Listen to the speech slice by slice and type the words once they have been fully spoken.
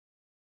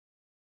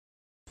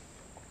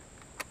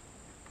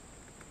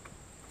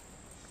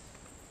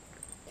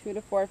2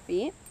 to 4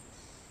 feet.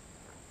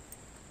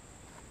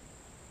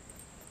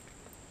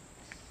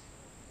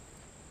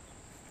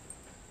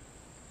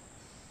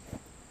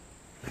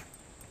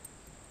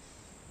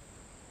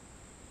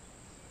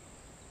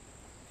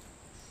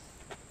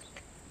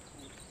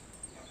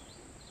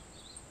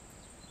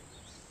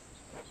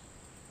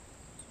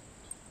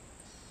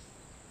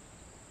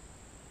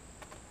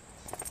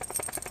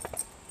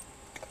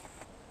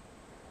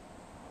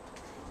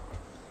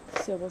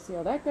 So we'll see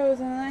how that goes.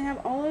 And then I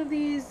have all of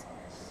these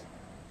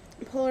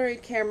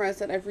Polaroid cameras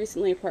that I've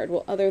recently acquired,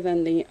 well, other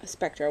than the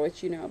Spectra,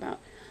 which you know about,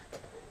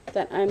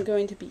 that I'm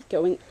going to be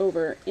going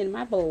over in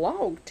my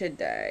blog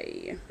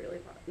today. Really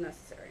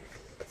necessary.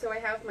 So I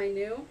have my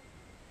new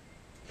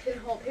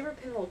paper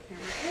pinhole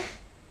camera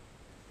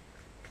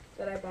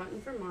that I bought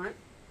in Vermont.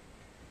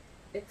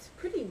 It's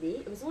pretty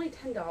neat. It was only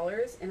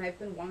 $10, and I've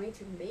been wanting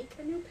to make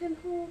a new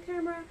pinhole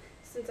camera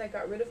since I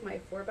got rid of my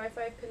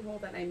 4x5 pinhole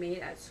that I made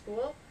at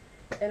school,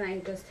 and I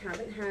just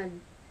haven't had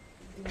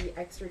the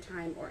extra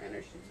time or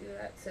energy to do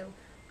that. So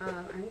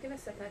I'm going to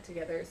set that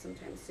together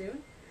sometime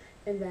soon,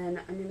 and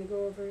then I'm going to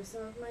go over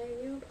some of my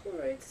new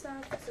Polaroid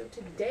stuff. So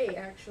today,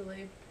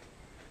 actually,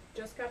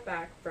 just got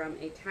back from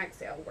a tag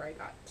sale where I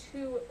got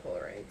 2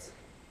 Polaroids.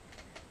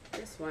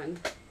 This one,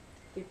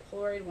 the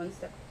Polaroid One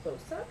Step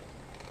Close-Up.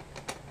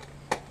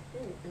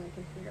 Ooh, and I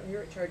can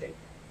hear it charging.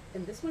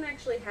 And this one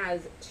actually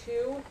has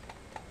 2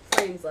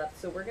 frames left,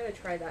 so we're going to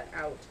try that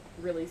out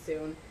really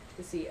soon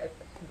to see if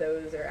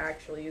those are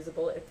actually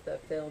usable, if the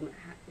film,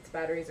 its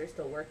batteries are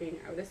still working.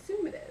 I would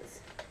assume it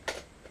is.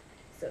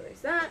 So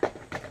there's that.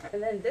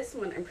 And then this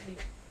one I'm pretty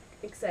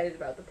excited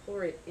about, the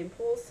Polaroid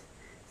Impulse.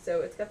 So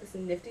it's got this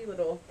nifty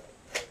little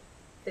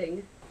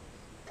thing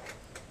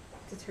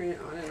to turn it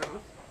on and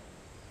off.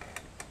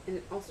 And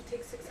it also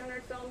takes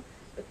 600 film,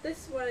 but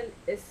this one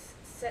is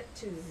set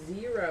to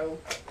 0,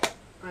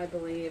 I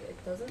believe.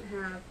 It doesn't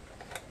have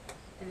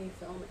any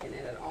film in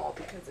it at all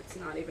because it's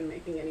not even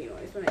making any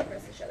noise when I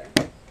press the shutter.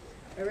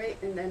 Alright,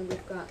 and then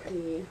we've got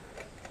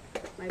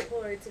my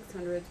Polaroid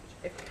 600s, which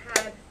I've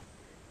had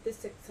this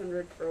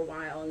 600 for a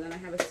while, and then I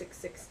have a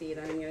 660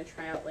 that I'm going to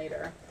try out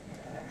later.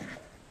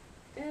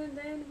 And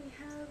then we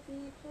have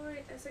the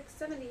Polaroid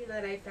SX70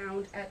 that I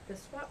found at the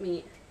swap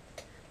meet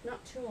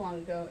not too long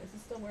ago. Is it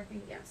still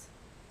working? Yes.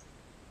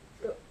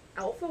 The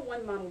Alpha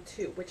 1 Model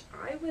 2, which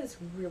I was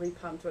really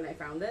pumped when I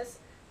found this.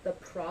 The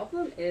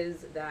problem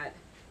is that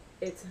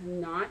it's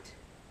not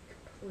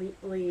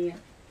completely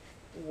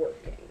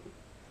working.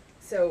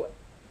 So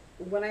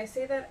when I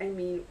say that, I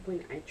mean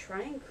when I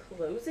try and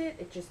close it,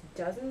 it just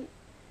doesn't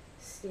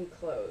stay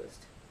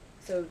closed.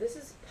 So this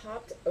is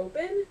popped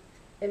open.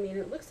 I mean,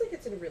 it looks like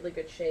it's in really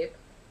good shape.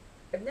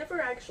 I've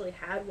never actually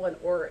had one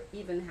or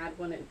even had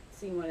one and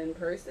seen one in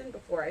person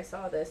before I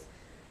saw this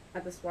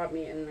at the swap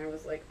meet, and I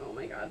was like, oh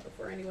my god,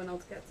 before anyone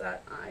else gets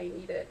that, I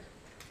need it.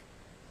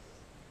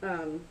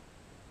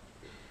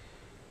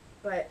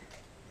 But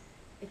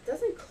it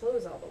doesn't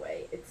close all the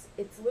way.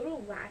 Its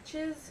little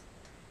latches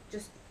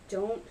just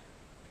don't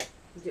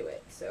do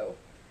it. So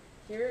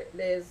here it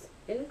is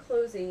in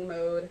closing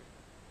mode.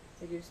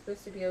 So you're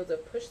supposed to be able to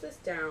push this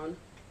down,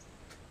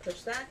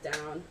 push that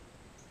down,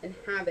 and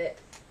have it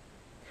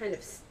kind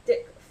of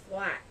stick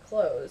flat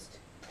closed.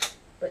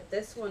 But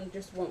this one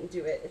just won't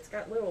do it. It's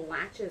got little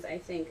latches, I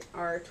think,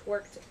 are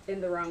torqued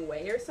in the wrong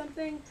way or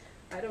something.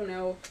 I don't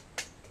know.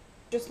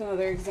 Just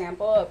another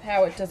example of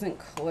how it doesn't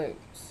close.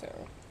 So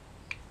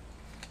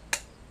it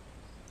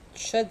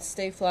should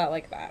stay flat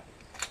like that,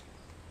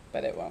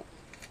 but it won't.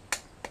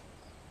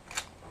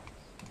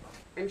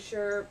 I'm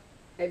sure,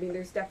 I mean,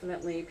 there's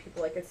definitely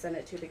people I could send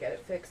it to get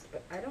it fixed,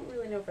 but I don't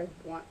really know if I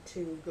want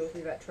to go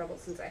through that trouble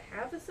since I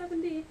have the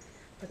 70,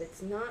 but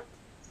it's not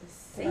the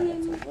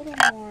same. It's a little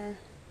more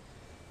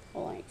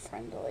light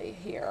friendly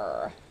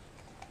here.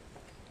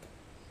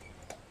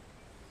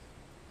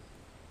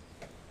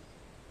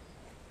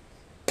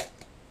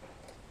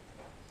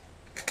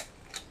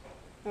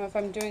 Now, if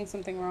I'm doing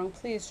something wrong,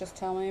 please just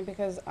tell me,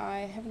 because I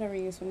have never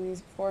used one of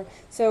these before.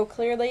 So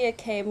clearly it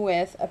came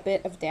with a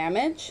bit of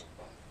damage.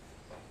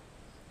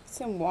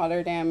 Some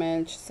water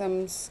damage,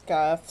 some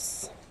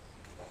scuffs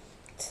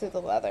to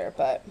the leather,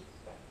 but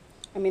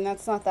I mean,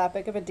 that's not that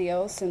big of a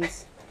deal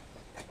since,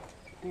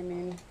 I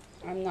mean,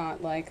 I'm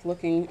not like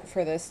looking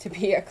for this to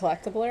be a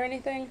collectible or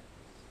anything.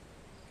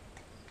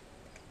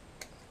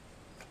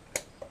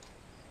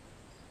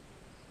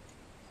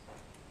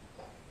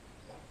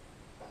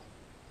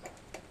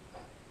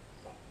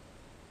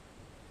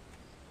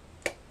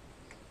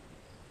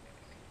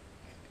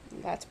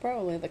 That's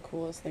probably the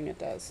coolest thing it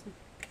does.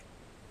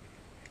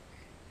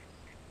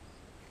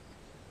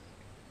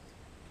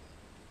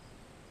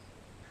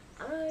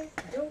 I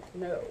don't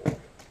know.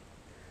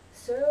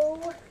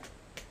 So,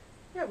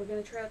 yeah, we're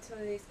going to try out some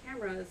of these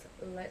cameras.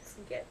 Let's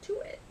get to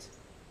it.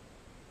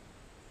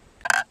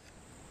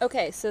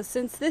 Okay, so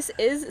since this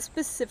is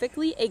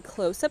specifically a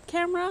close-up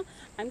camera,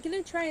 I'm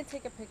going to try and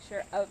take a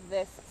picture of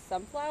this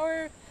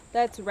sunflower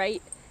that's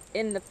right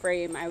in the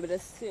frame, I would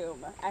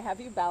assume. I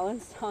have you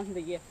balanced on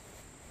the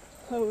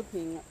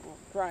clothing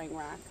drying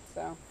rack,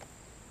 so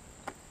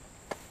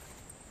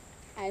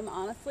I'm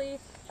honestly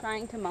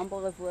trying to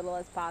mumble as little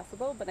as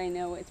possible, but I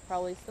know it's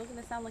probably still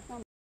going to sound like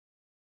mumble.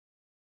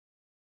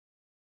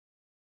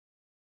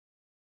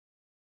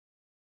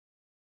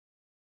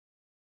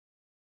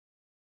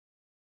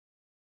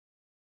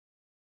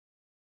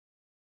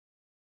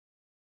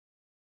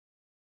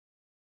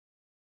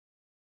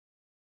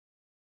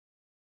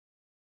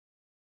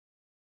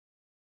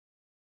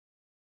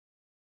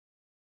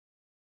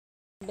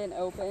 Been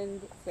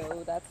opened,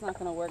 so that's not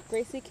going to work.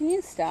 Gracie, can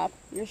you stop?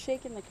 You're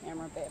shaking the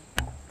camera, babe.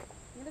 I'm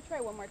going to try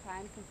one more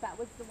time since that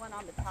was the one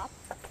on the top.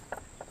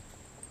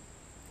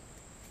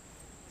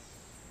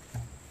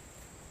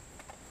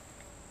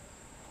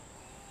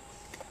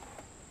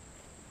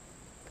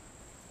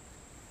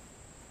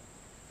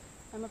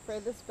 I'm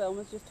afraid this film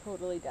is just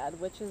totally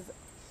dead, which is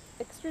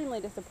extremely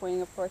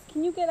disappointing, of course.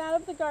 Can you get out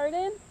of the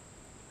garden?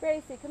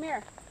 Gracie, come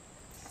here.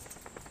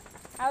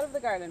 Out of the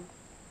garden.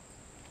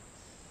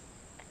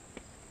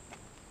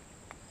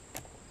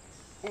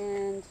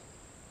 And,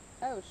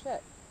 oh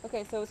shit.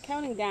 Okay, so it was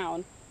counting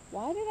down.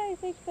 Why did I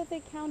think that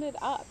they counted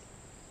up?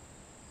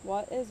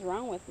 What is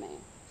wrong with me?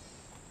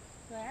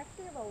 So I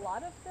actually have a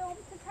lot of film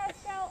to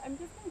test out. I'm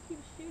just going to keep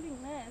shooting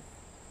this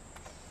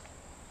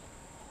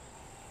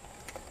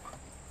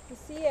to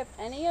see if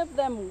any of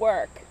them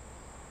work.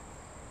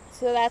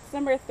 So that's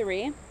number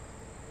 3.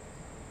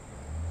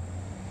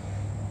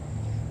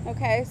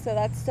 Okay, so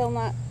that's still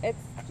not, it's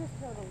just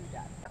totally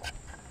dead.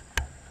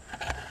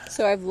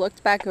 So I've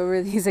looked back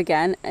over these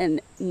again, and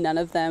none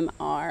of them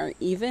are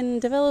even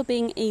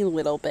developing a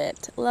little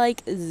bit,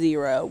 like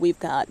 0. We've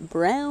got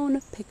brown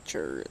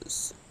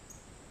pictures.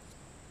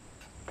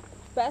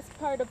 Best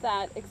part of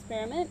that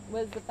experiment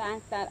was the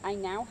fact that I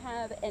now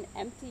have an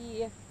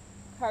empty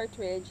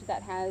cartridge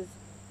that has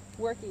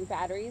working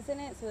batteries in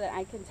it so that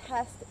I can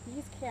test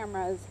these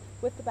cameras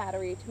with the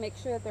battery to make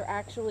sure that they're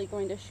actually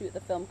going to shoot the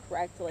film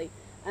correctly.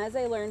 As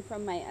I learned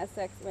from my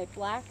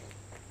black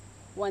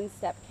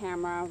one-step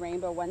camera,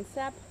 rainbow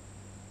one-step,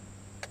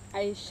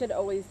 I should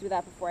always do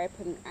that before I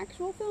put an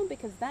actual film,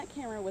 because that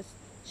camera was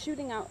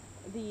shooting out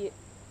the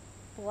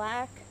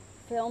black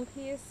film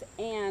piece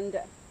and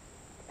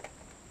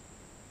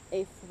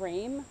a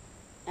frame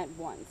at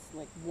once,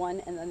 like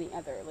one and then the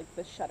other, like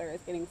the shutter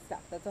is getting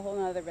stuck. That's a whole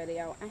nother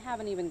video. I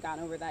haven't even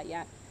gone over that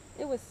yet.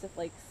 It was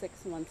like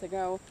 6 months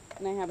ago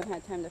and I haven't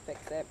had time to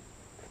fix it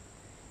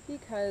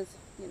because,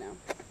 you know,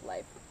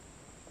 life.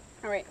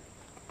 All right,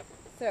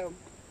 so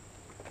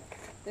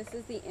this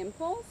is the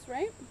impulse,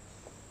 right?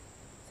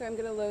 So I'm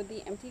going to load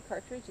the empty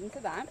cartridge into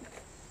that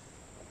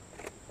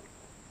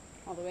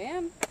all the way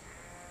in.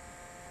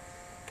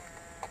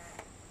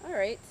 All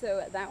right,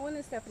 so that one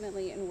is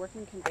definitely in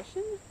working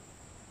condition,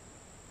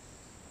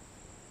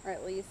 or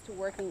at least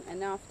working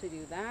enough to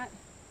do that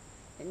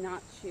and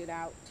not shoot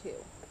out 2.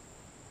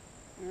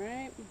 All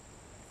right,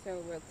 so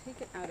we'll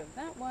take it out of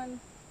that one.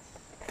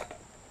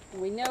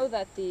 We know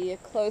that the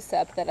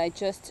close-up that I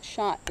just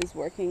shot is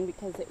working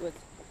because it was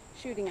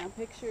shooting out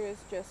pictures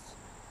just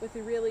with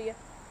a really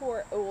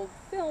poor old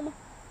film.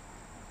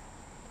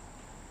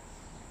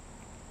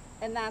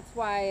 And that's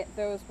why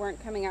those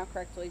weren't coming out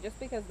correctly, just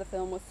because the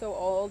film was so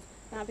old,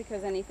 not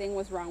because anything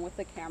was wrong with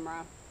the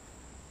camera.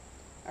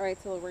 All right,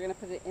 so we're gonna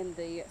put it in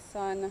the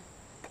Sun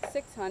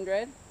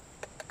 600.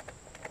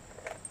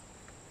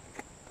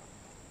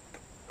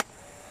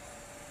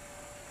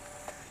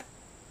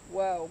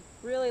 Whoa,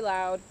 really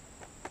loud.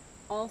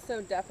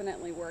 Also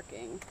definitely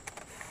working.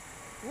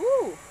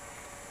 Woo!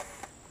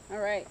 All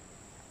right,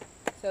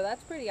 so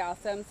that's pretty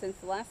awesome. Since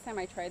the last time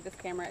I tried this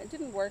camera, it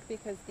didn't work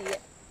because the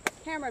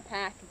camera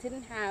pack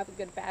didn't have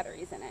good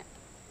batteries in it.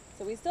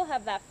 So we still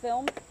have that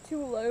film to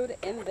load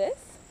in this,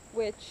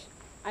 which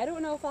I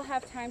don't know if I'll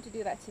have time to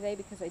do that today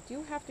because I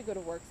do have to go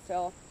to work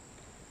still.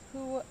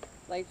 Who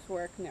likes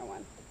work? No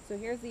one. So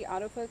here's the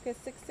autofocus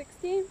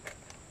 660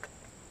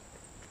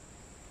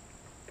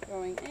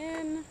 going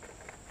in.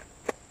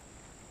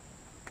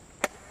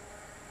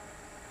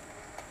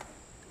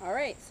 All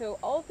right, so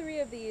all 3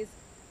 of these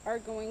are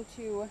going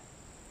to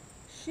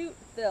shoot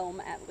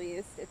film, at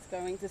least. It's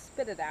going to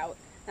spit it out.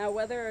 Now,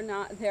 whether or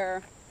not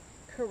they're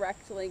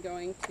correctly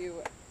going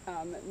to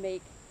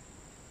make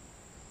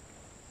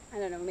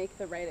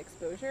the right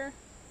exposure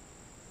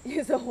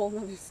is a whole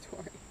nother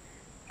story.